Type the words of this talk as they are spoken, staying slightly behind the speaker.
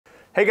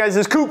Hey guys,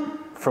 this is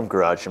Coop from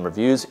Garage Gym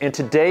Reviews, and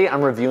today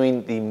I'm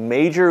reviewing the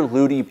Major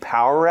Lutie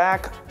Power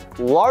Rack,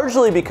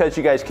 largely because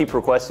you guys keep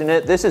requesting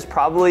it. This is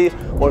probably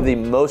one of the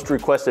most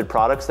requested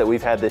products that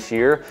we've had this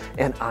year,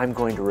 and I'm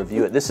going to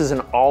review it. This is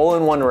an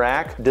all-in-one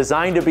rack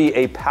designed to be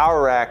a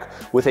power rack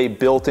with a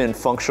built-in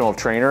functional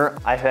trainer.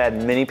 I've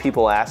had many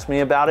people ask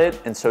me about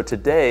it, and so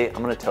today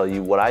I'm gonna tell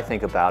you what I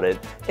think about it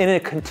in a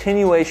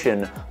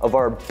continuation of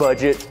our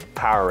budget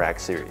power rack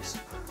series.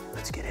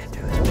 Let's get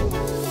into it.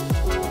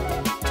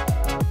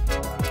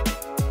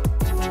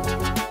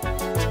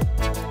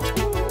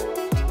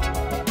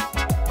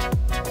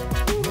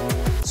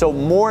 So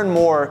more and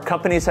more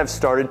companies have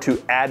started to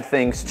add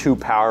things to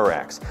power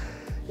racks.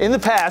 In the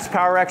past,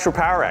 power racks were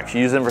power racks.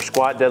 You use them for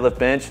squat, deadlift,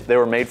 bench. They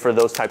were made for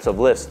those types of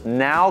lifts.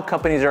 Now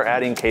companies are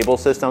adding cable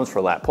systems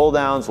for lat pull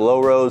downs, low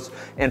rows,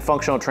 and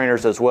functional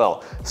trainers as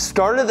well.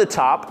 Start at the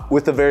top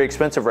with the very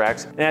expensive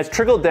racks and has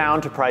trickled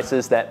down to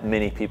prices that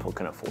many people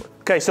can afford.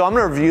 Okay, so I'm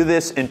gonna review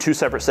this in two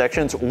separate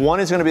sections. One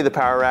is gonna be the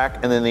power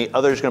rack, and then the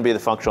other is gonna be the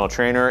functional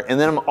trainer. And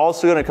then I'm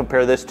also gonna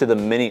compare this to the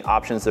many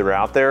options that are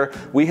out there.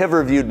 We have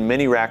reviewed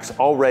many racks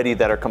already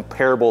that are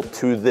comparable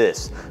to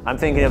this. I'm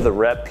thinking of the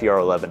Rep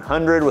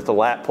PR1100 with the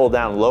lat pull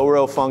down low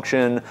row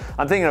function.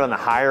 I'm thinking on the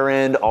higher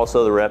end,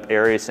 also the Rep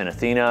Aries and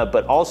Athena,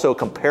 but also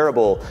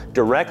comparable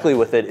directly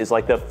with it is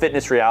like the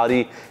Fitness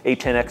Reality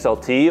A10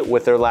 XLT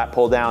with their lat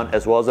pull down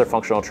as well as their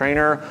functional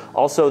trainer.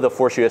 Also the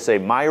Force USA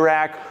My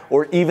Rack,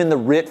 or even the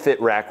RitFit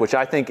rack, which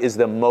I think is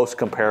the most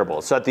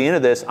comparable. So at the end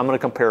of this, I'm gonna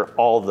compare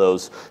all of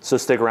those. So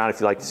stick around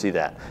if you'd like to see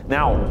that.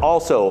 Now,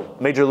 also,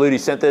 Major Lutie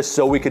sent this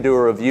so we could do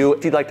a review.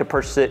 If you'd like to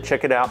purchase it,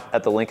 check it out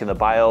at the link in the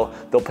bio.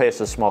 They'll pay us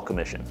a small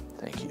commission.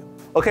 Thank you.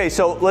 Okay,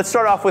 so let's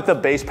start off with the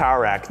base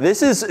power rack.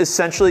 This is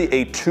essentially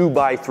a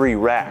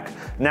 2x3 rack.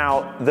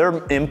 Now,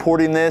 they're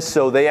importing this,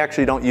 so they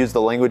actually don't use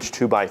the language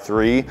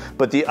 2x3,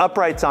 but the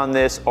uprights on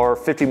this are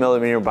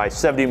 50mm by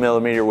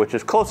 70mm, which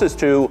is closest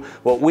to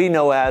what we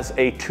know as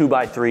a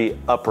 2x3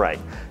 upright.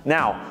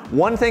 Now,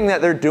 one thing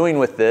that they're doing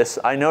with this,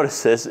 I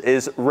noticed this,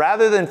 is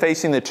rather than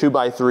facing the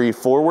 2x3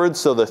 forward,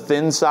 so the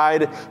thin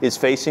side is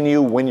facing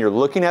you when you're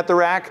looking at the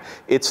rack,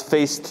 it's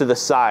faced to the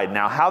side.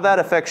 Now, how that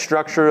affects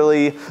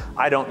structurally,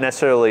 I don't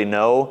necessarily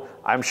know.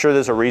 I'm sure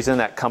there's a reason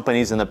that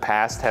companies in the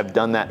past have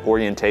done that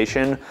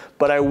orientation,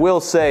 but I will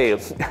say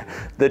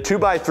the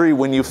 2x3,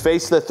 when you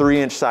face the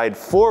 3-inch side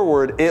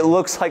forward, it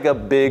looks like a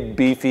big,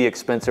 beefy,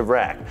 expensive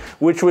rack,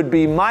 which would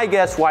be my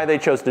guess why they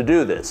chose to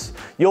do this.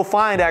 You'll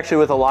find actually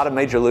with a lot of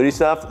Major Lutie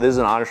stuff, this is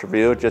an honest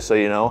review, just so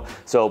you know,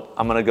 so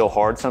I'm gonna go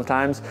hard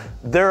sometimes.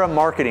 They're a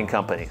marketing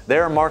company.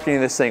 They're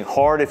marketing this thing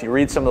hard. If you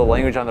read some of the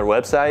language on their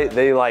website,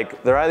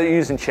 they're either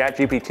using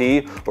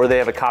ChatGPT or they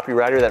have a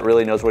copywriter that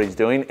really knows what he's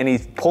doing, and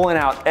he's pulling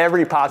out every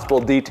possible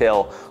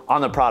detail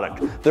on the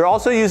product. They're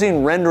also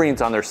using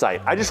renderings on their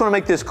site. I just wanna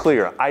make this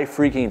clear. I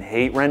freaking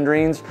hate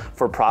renderings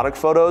for product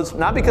photos,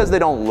 not because they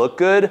don't look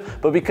good,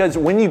 but because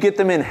when you get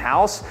them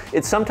in-house,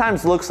 it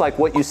sometimes looks like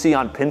what you see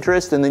on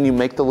Pinterest, and then you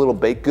make the little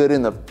baked good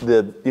in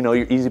your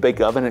Easy Bake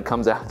Oven, and it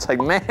comes out. It's like,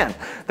 man,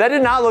 that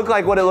did not look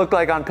like what it looked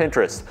like on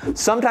Pinterest.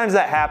 Sometimes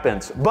that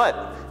happens,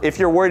 but if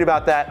you're worried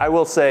about that, I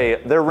will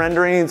say their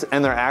renderings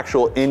and their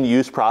actual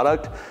in-use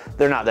product,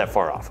 they're not that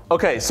far off.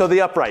 Okay, so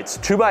the uprights,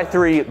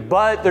 2x3,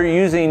 but they're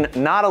using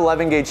not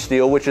 11 gauge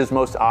steel, which is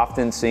most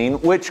often seen,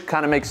 which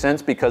kind of makes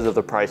sense because of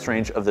the price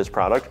range of this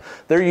product.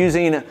 They're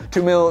using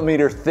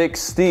 2mm thick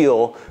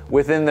steel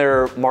within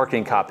their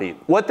marketing copy.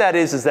 What that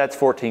is that's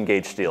 14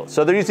 gauge steel.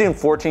 So they're using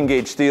 14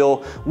 gauge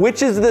steel,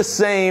 which is the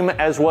same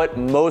as what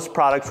most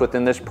products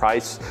within this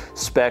price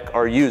spec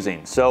are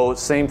using. So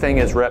same thing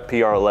as Rep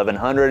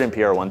PR1100 and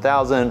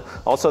PR1000,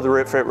 also the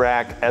RitFit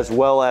rack, as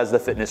well as the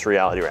Fitness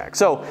Reality rack.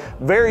 So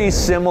very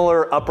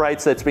similar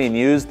uprights that's being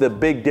used. The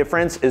big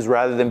difference is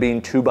rather than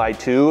being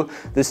 2x2,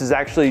 this is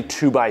actually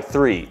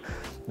 2x3.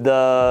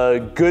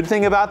 The good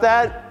thing about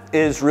that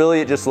is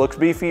really it just looks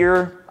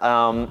beefier.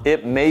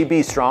 It may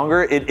be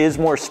stronger. It is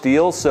more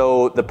steel,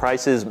 so the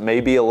prices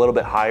may be a little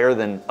bit higher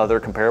than other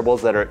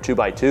comparables that are at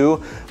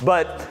 2x2,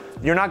 but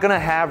you're not gonna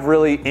have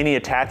really any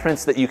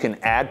attachments that you can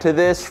add to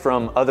this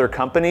from other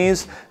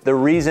companies. The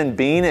reason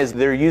being is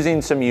they're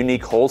using some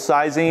unique hole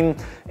sizing,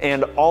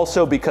 and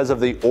also because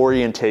of the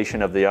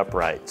orientation of the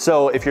upright.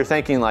 So if you're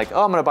thinking like,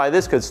 oh, I'm gonna buy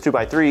this because it's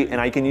 2x3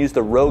 and I can use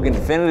the Rogue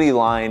Infinity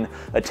line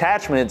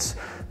attachments,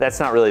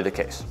 that's not really the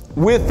case.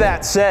 With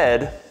that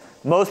said,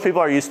 most people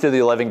are used to the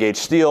 11 gauge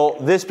steel.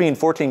 This being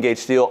 14 gauge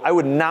steel, I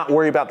would not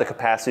worry about the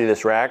capacity of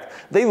this rack.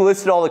 They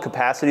listed all the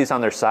capacities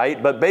on their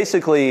site, but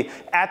basically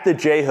at the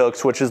J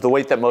hooks, which is the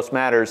weight that most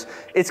matters,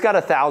 it's got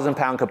a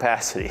 1,000-pound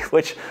capacity,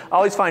 which I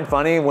always find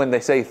funny when they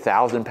say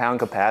 1,000-pound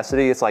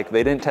capacity. It's like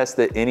they didn't test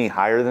it any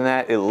higher than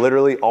that. It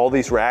literally, all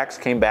these racks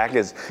came back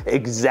as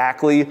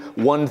exactly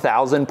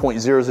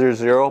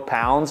 1,000.000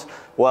 pounds.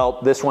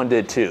 Well, this one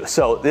did too.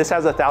 So this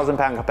has a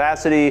 1,000-pound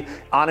capacity.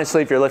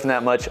 Honestly, if you're lifting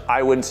that much,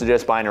 I wouldn't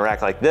suggest buying a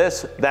rack like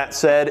this. That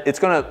said, it's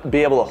gonna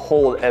be able to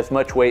hold as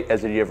much weight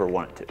as you ever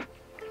want it to.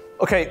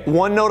 Okay,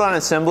 one note on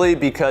assembly,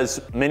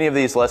 because many of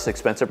these less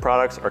expensive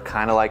products are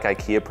kind of like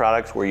IKEA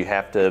products where you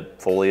have to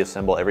fully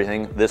assemble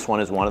everything. This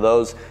one is one of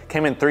those.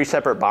 Came in 3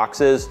 separate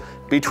boxes.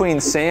 Between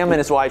Sam and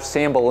his wife,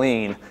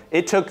 Sambeline,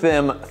 it took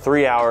them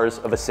 3 hours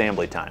of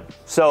assembly time.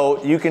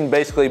 So you can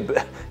basically,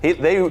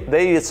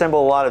 they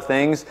assemble a lot of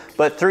things,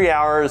 but 3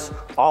 hours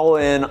all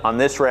in on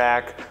this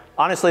rack.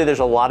 Honestly, there's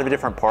a lot of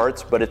different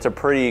parts, but it's a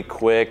pretty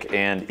quick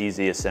and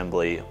easy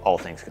assembly, all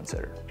things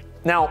considered.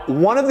 Now,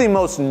 one of the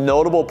most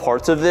notable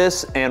parts of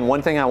this, and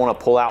one thing I want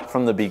to pull out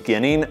from the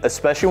beginning,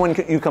 especially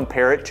when you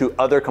compare it to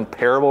other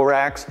comparable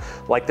racks,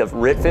 like the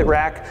RitFit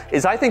rack,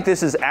 is I think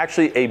this is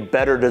actually a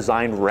better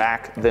designed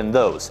rack than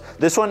those.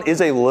 This one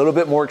is a little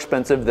bit more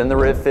expensive than the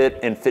RitFit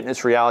and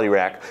Fitness Reality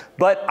rack,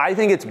 but I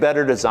think it's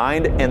better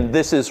designed, and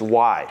this is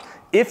why.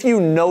 If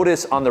you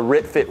notice on the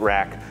RitFit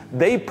rack,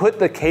 they put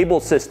the cable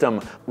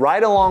system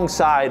right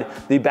alongside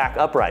the back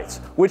uprights,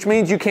 which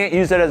means you can't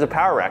use it as a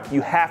power rack.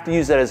 You have to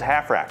use it as a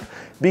half rack.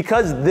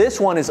 Because this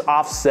one is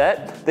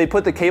offset, they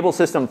put the cable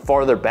system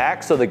farther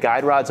back so the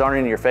guide rods aren't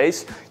in your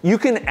face. You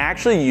can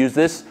actually use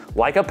this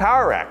like a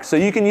power rack. So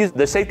you can use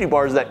the safety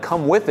bars that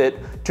come with it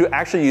to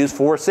actually use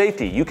for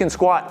safety. You can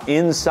squat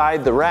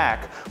inside the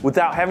rack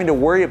without having to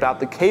worry about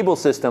the cable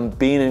system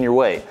being in your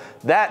way.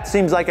 That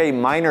seems like a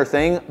minor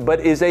thing, but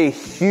is a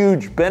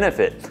huge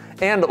benefit.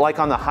 And like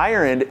on the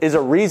higher end is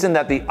a reason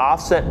that the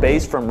offset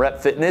base from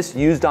Rep Fitness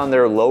used on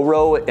their low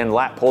row and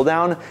lat pull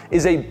down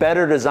is a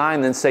better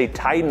design than say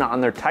Titan on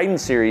their Titan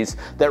series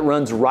that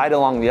runs right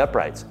along the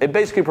uprights. It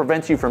basically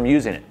prevents you from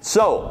using it.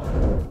 So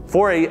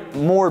for a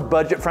more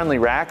budget friendly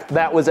rack,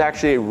 that was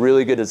actually a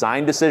really good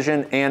design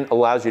decision and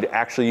allows you to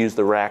actually use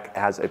the rack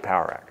as a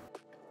power rack.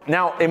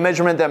 Now, a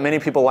measurement that many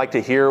people like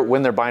to hear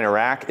when they're buying a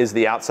rack is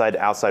the outside to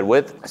outside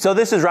width. So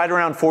this is right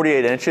around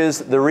 48 inches.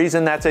 The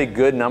reason that's a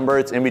good number,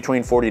 it's in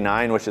between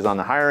 49, which is on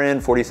the higher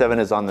end, 47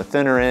 is on the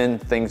thinner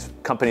end.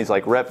 Companies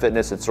like Rep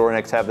Fitness and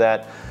Sorinex have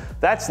that.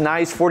 That's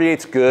nice,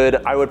 48's good.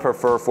 I would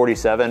prefer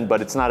 47,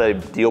 but it's not a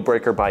deal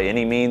breaker by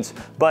any means.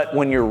 But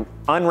when you're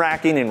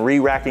unracking and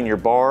re-racking your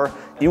bar,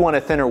 you want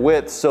a thinner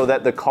width so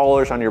that the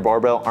collars on your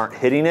barbell aren't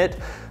hitting it.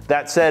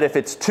 That said, if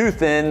it's too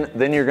thin,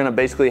 then you're gonna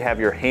basically have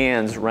your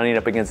hands running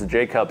up against the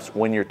J-cups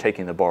when you're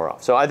taking the bar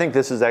off. So I think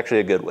this is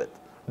actually a good width.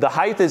 The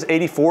height is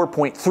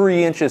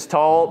 84.3 inches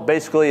tall.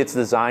 Basically, it's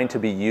designed to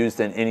be used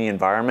in any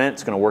environment.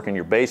 It's gonna work in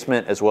your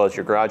basement as well as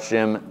your garage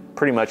gym,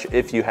 pretty much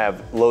if you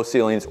have low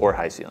ceilings or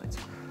high ceilings.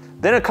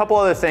 Then a couple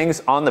other things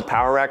on the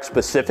power rack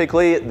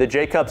specifically. The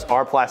J-cups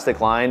are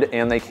plastic lined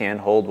and they can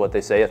hold what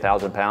they say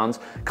 1,000 pounds.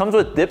 Comes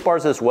with dip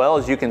bars as well,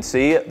 as you can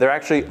see. They're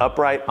actually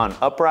upright on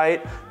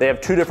upright. They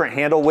have 2 different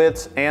handle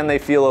widths and they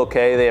feel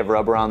okay. They have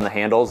rubber on the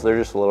handles. They're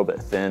just a little bit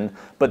thin,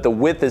 but the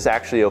width is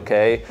actually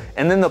okay.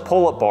 And then the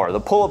pull-up bar. The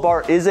pull-up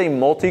bar is a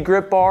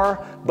multi-grip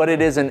bar, but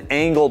it is an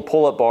angled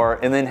pull-up bar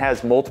and then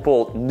has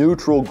multiple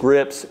neutral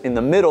grips in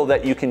the middle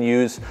that you can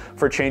use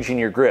for changing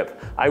your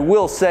grip. I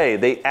will say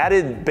they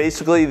added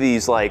basically these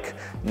like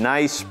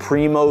nice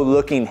primo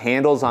looking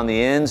handles on the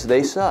ends.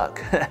 They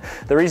suck.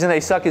 The reason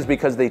they suck is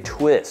because they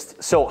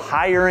twist. So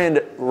higher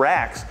end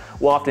racks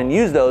will often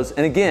use those,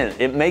 and again,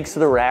 it makes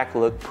the rack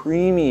look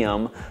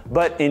premium,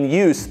 but in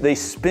use they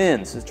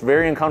spin. So it's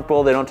very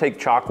uncomfortable. They don't take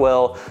chalk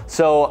well.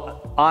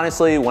 So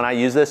honestly, when I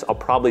use this, I'll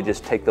probably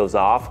just take those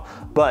off,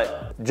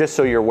 but just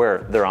so you're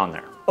aware, they're on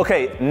there.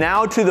 Okay,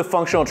 now to the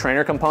functional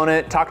trainer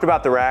component. Talked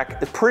about the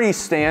rack. It's pretty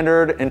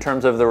standard in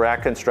terms of the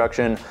rack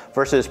construction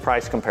versus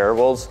price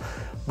comparables.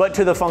 But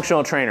to the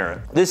functional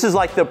trainer, this is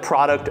like the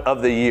product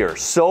of the year.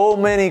 So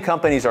many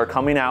companies are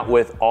coming out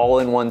with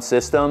all-in-one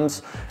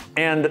systems,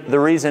 and the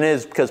reason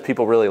is because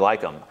people really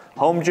like them.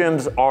 Home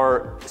gyms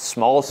are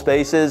small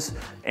spaces,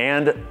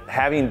 and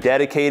having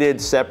dedicated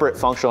separate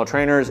functional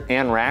trainers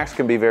and racks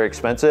can be very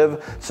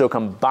expensive. So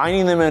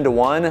combining them into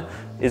one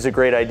is a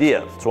great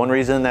idea. It's one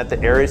reason that the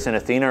Aries and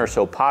Athena are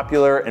so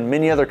popular, and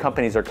many other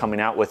companies are coming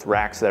out with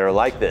racks that are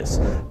like this.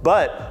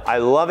 But I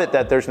love it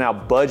that there's now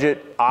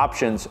budget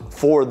options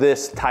for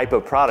this type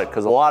of product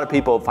because a lot of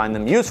people find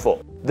them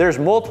useful. There's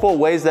multiple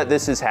ways that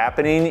this is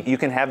happening. You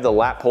can have the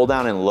lat pull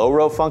down and low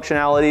row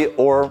functionality,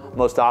 or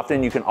most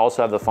often you can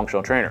also have the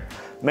functional trainer.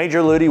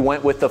 Major Lutie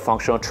went with the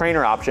functional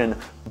trainer option,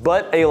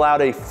 but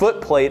allowed a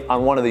foot plate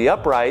on one of the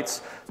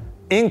uprights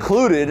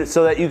included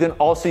so that you can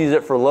also use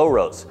it for low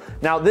rows.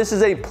 Now this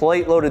is a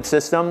plate loaded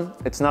system.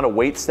 It's not a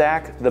weight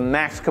stack. The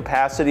max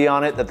capacity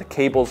on it that the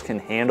cables can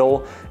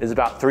handle is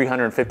about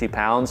 350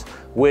 pounds,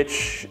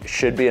 which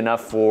should be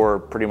enough for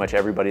pretty much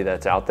everybody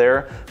that's out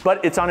there.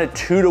 But it's on a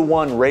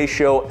 2-to-1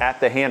 ratio at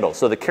the handle.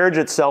 So the carriage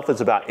itself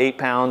is about 8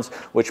 pounds,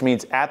 which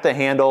means at the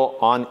handle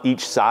on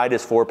each side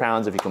is 4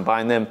 pounds. If you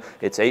combine them,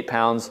 it's 8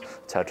 pounds.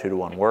 That's how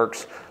 2-to-1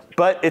 works.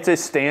 But it's a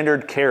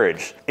standard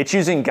carriage. It's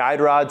using guide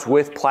rods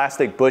with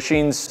plastic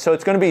bushings, so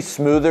it's gonna be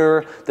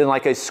smoother than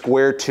like a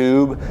square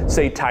tube,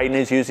 say Titan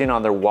is using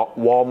on their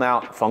wall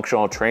mount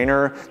functional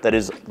trainer that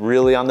is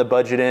really on the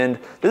budget end.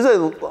 This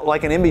is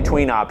like an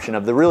in-between option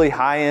of the really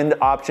high-end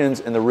options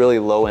and the really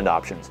low-end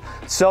options.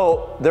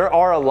 So there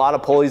are a lot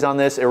of pulleys on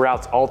this. It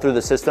routes all through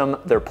the system.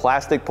 They're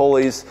plastic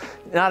pulleys.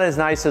 Not as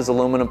nice as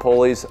aluminum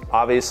pulleys,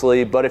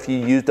 obviously, but if you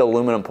used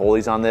aluminum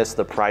pulleys on this,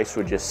 the price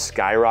would just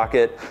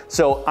skyrocket.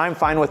 So I'm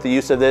fine with the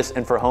use of this,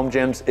 and for home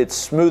gyms, it's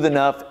smooth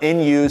enough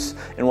in use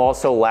and will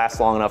also last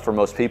long enough for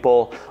most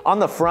people. On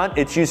the front,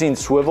 it's using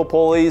swivel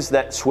pulleys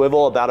that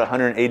swivel about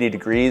 180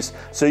 degrees,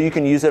 so you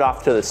can use it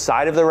off to the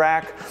side of the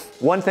rack.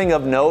 One thing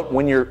of note,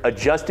 when you're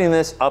adjusting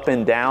this up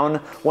and down,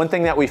 one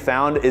thing that we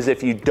found is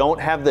if you don't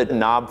have the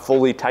knob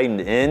fully tightened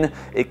in,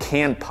 it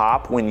can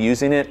pop when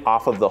using it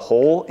off of the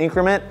whole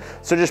increment.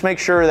 So just make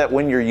sure that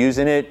when you're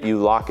using it, you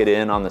lock it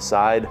in on the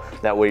side.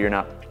 That way you're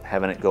not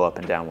having it go up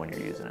and down when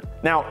you're using it.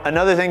 Now,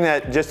 another thing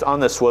that just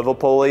on the swivel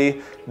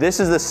pulley, this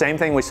is the same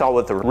thing we saw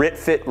with the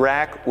RitFit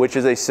rack, which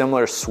is a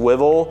similar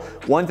swivel.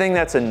 One thing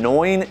that's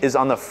annoying is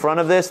on the front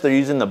of this, they're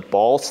using the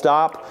ball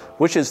stop,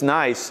 which is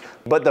nice,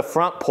 but the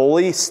front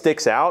pulley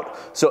sticks out.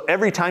 So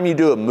every time you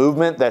do a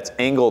movement that's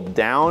angled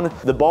down,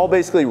 the ball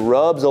basically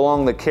rubs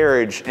along the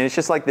carriage, and it's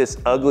just like this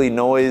ugly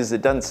noise.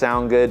 It doesn't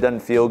sound good, doesn't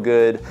feel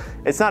good.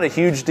 It's not a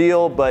huge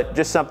deal, but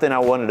just something I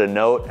wanted to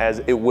note, as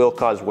it will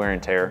cause wear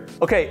and tear.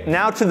 Okay,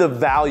 now to the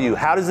value.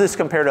 How does this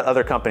compare to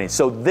other companies?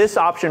 So this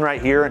option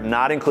right here,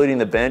 not including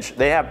the bench,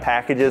 they have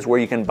packages where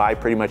you can buy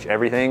pretty much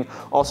everything.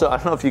 Also, I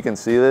don't know if you can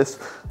see this,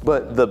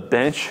 but the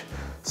bench,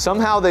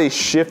 somehow they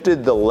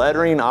shifted the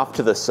lettering off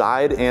to the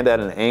side and at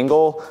an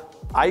angle.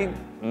 I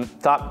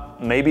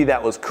thought maybe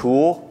that was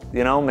cool,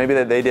 you know, maybe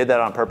that they did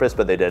that on purpose,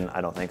 but they didn't. I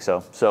don't think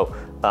so. So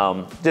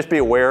just be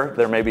aware,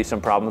 there may be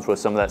some problems with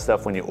some of that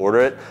stuff when you order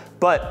it,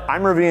 but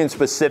I'm reviewing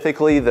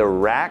specifically the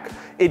rack.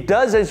 It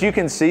does, as you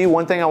can see,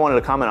 one thing I wanted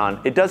to comment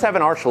on, it does have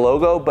an Arch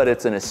logo, but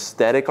it's an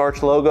aesthetic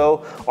Arch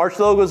logo. Arch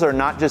logos are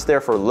not just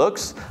there for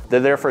looks, they're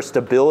there for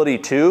stability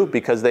too,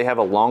 because they have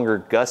a longer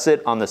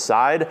gusset on the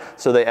side,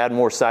 so they add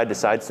more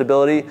side-to-side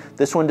stability.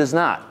 This one does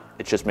not.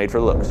 It's just made for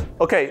looks.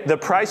 Okay, the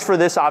price for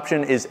this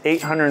option is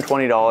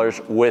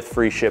 $820 with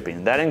free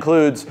shipping. That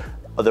includes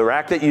the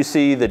rack that you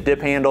see, the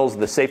dip handles,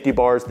 the safety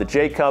bars, the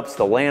J-cups,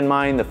 the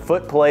landmine, the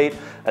foot plate,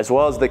 as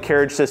well as the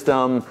carriage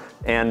system,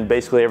 and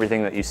basically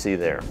everything that you see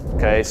there,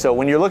 okay? So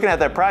when you're looking at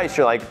that price,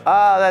 you're like,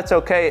 that's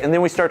okay, and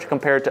then we start to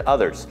compare it to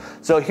others.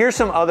 So here's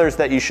some others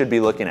that you should be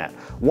looking at.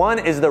 One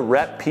is the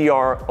Rep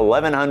PR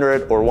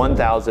 1100 or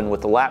 1000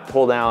 with the lat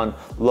pull down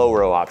low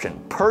row option.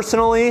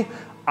 Personally,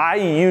 I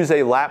use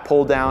a lat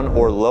pull down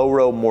or low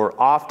row more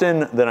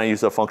often than I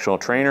use a functional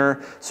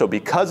trainer. So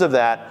because of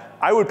that,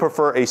 I would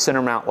prefer a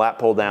center mount lat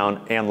pull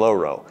down and low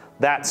row.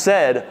 That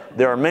said,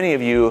 there are many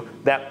of you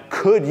that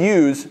could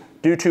use,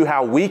 due to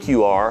how weak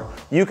you are,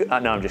 no,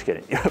 I'm just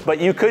kidding. But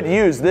you could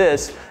use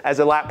this as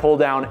a lat pull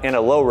down and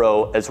a low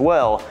row as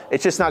well.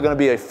 It's just not gonna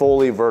be a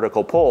fully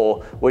vertical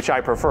pull, which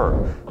I prefer.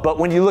 But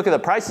when you look at the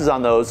prices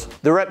on those,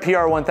 the Rep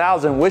PR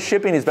 1000 with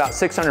shipping is about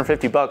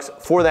 650 bucks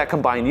for that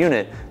combined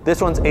unit.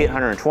 This one's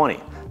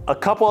 820. A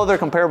couple other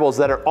comparables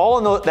that are all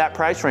in that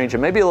price range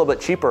and maybe a little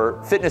bit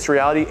cheaper, Fitness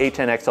Reality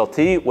 810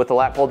 XLT with the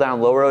lat pull down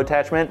low row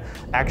attachment,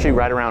 actually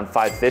right around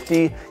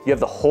 550. You have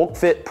the Hulk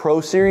Fit Pro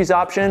Series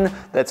option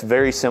that's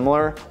very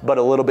similar, but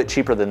a little bit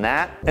cheaper than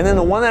that. And then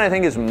the one that I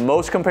think is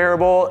most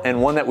comparable and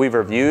one that we've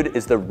reviewed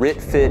is the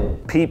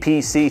RitFit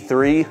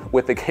PPC3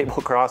 with the cable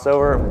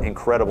crossover.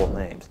 Incredible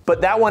names.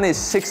 But that one is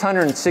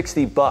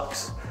 660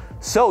 bucks.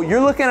 So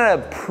you're looking at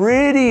a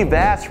pretty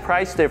vast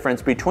price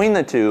difference between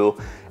the two,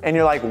 and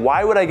you're like,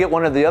 why would I get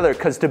one or the other?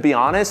 Because to be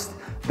honest,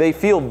 they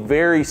feel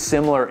very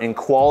similar in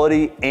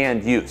quality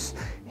and use.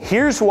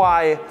 Here's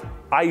why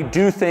I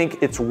do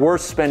think it's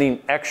worth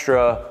spending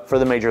extra for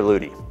the Major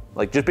Lutie.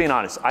 Like, just being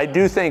honest, I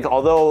do think,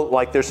 although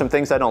like there's some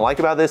things I don't like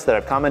about this that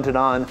I've commented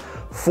on,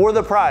 for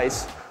the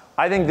price,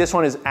 I think this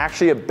one is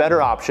actually a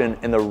better option,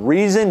 and the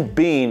reason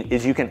being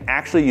is you can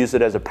actually use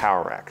it as a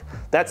power rack.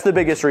 That's the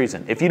biggest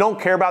reason. If you don't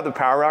care about the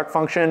power rack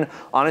function,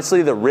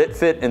 honestly, the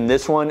RitFit and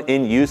this one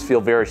in use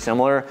feel very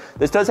similar.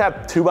 This does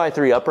have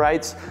 2x3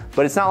 uprights,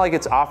 but it's not like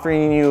it's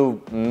offering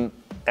you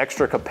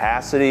extra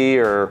capacity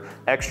or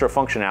extra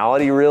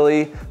functionality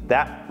really.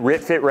 That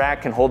RitFit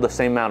rack can hold the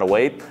same amount of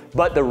weight.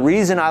 But the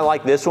reason I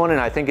like this one, and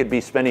I think it'd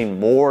be spending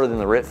more than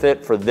the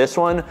RitFit for this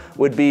one,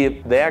 would be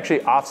they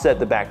actually offset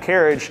the back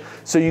carriage,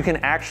 so you can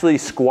actually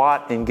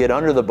squat and get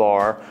under the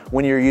bar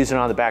when you're using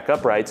it on the back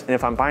uprights. And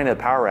if I'm buying a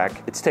power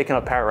rack, it's taking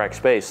up power rack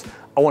space.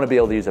 I want to be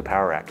able to use a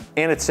power rack,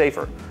 and it's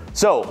safer.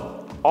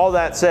 So all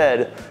that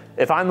said,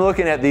 if I'm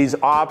looking at these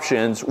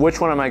options, which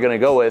one am I gonna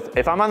go with?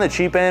 If I'm on the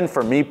cheap end,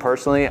 for me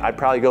personally, I'd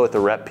probably go with the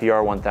Rep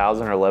PR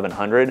 1000 or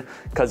 1100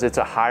 because it's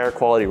a higher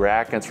quality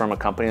rack and it's from a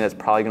company that's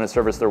probably gonna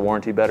service their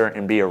warranty better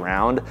and be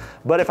around.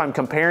 But if I'm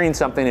comparing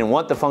something and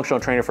want the functional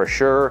trainer for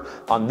sure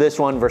on this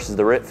one versus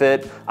the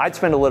RitFit, I'd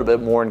spend a little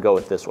bit more and go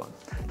with this one.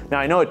 Now,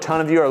 I know a ton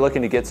of you are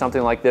looking to get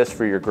something like this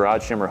for your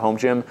garage gym or home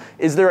gym.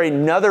 Is there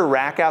another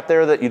rack out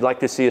there that you'd like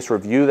to see us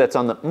review that's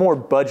on the more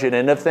budget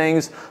end of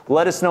things?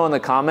 Let us know in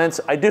the comments.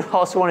 I do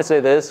also want to say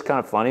this, kind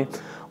of funny.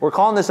 We're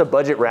calling this a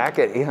budget rack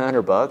at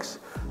 800 bucks.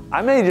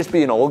 I may just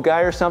be an old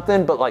guy or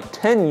something, but like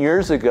 10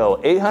 years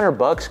ago, 800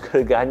 bucks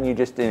could have gotten you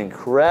just an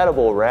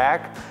incredible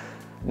rack.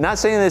 Not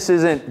saying this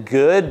isn't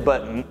good,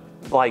 but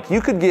like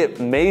you could get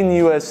made in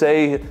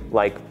USA,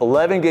 like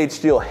 11 gauge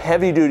steel,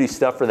 heavy duty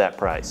stuff for that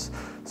price.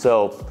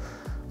 So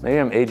maybe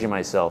I'm aging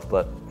myself,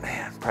 but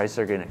man, prices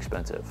are getting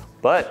expensive.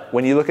 But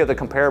when you look at the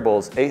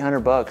comparables, 800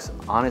 bucks,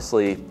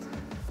 honestly,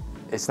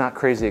 it's not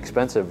crazy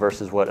expensive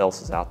versus what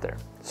else is out there.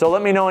 So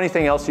let me know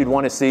anything else you'd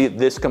want to see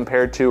this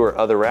compared to or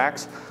other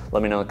racks.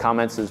 Let me know in the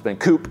comments. This has been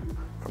Coop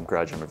from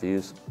Garage Gym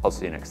Reviews. I'll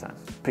see you next time.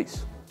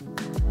 Peace.